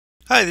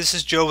Hi, this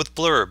is Joe with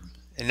Blurb,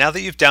 and now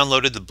that you've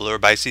downloaded the Blurb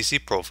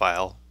ICC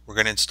profile, we're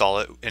going to install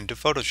it into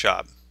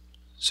Photoshop.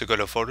 So go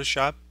to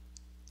Photoshop,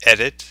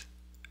 Edit,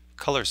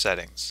 Color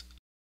Settings.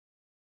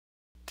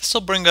 This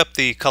will bring up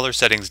the Color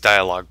Settings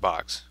dialog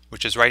box,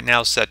 which is right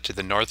now set to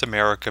the North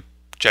America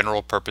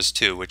General Purpose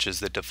 2, which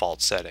is the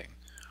default setting.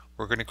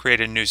 We're going to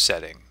create a new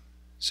setting.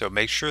 So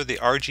make sure the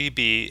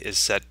RGB is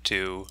set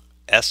to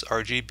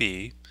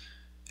sRGB,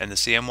 and the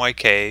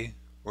CMYK,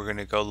 we're going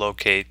to go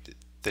locate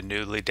the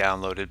newly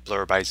downloaded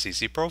Blurb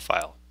ICC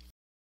profile.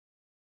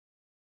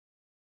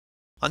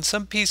 On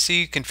some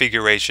PC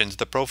configurations,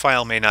 the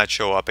profile may not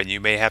show up and you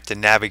may have to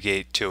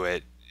navigate to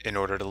it in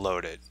order to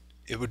load it.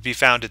 It would be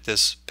found at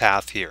this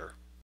path here.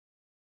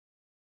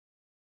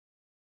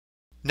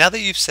 Now that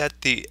you've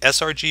set the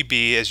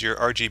sRGB as your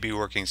RGB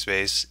working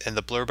space and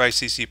the Blurb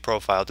ICC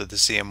profile to the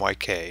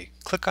CMYK,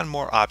 click on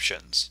More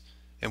Options.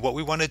 And what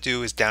we want to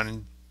do is down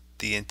in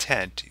the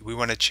intent, we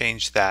want to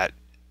change that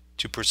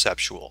to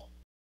perceptual.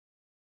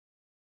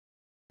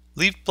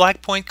 Leave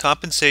black point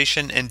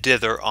compensation and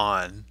dither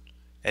on,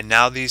 and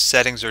now these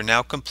settings are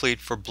now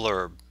complete for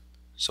Blurb.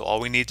 So all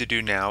we need to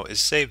do now is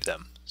save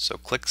them. So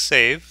click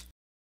Save,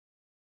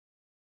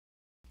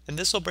 and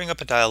this will bring up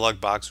a dialog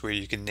box where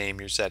you can name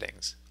your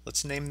settings.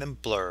 Let's name them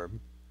Blurb,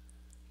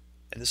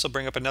 and this will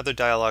bring up another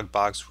dialog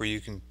box where you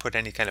can put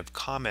any kind of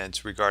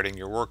comments regarding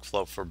your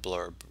workflow for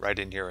Blurb right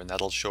in here, and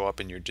that'll show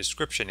up in your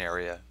description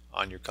area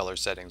on your color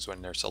settings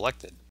when they're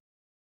selected.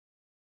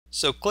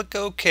 So click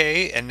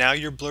OK, and now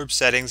your Blurb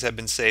settings have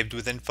been saved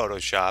within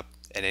Photoshop,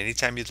 and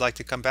anytime you'd like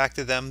to come back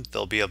to them,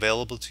 they'll be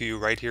available to you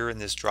right here in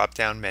this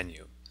drop-down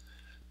menu.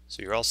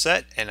 So you're all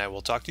set, and I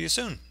will talk to you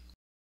soon.